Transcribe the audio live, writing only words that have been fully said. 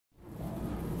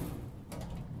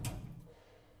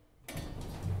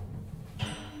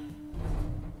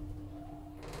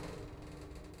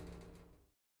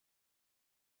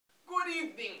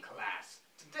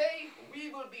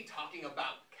be talking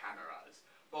about cameras.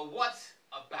 But what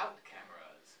about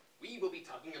cameras? We will be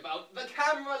talking about the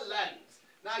camera lens.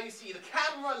 Now you see, the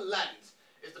camera lens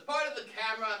is the part of the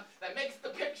camera that makes the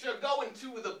picture go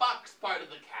into the box part of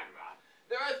the camera.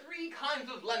 There are three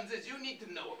kinds of lenses you need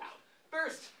to know about.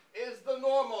 First is the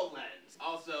normal lens,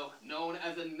 also known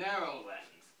as a narrow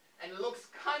lens. And it looks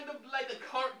kind of like a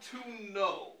cartoon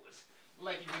nose.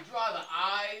 Like if you draw the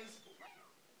eyes.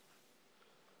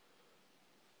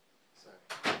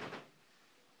 Sorry.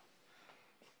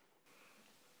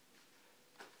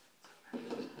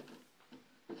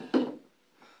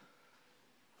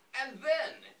 And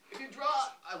then, if you draw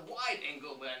a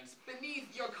wide-angle lens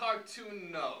beneath your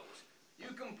cartoon nose, you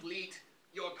complete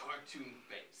your cartoon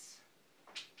face.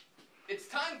 It's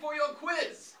time for your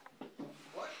quiz.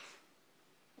 What?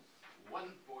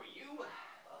 One for you.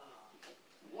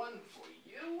 One for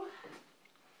you.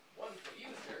 One for you,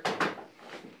 sir.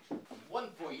 One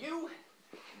for you.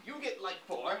 You get like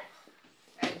 4.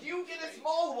 And you get a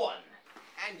small one.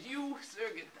 And you, sir,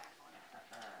 get that one.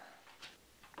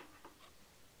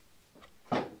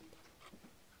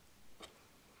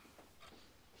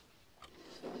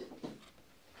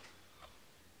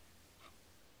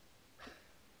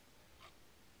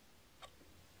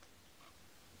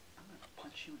 I'm gonna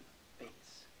punch you in the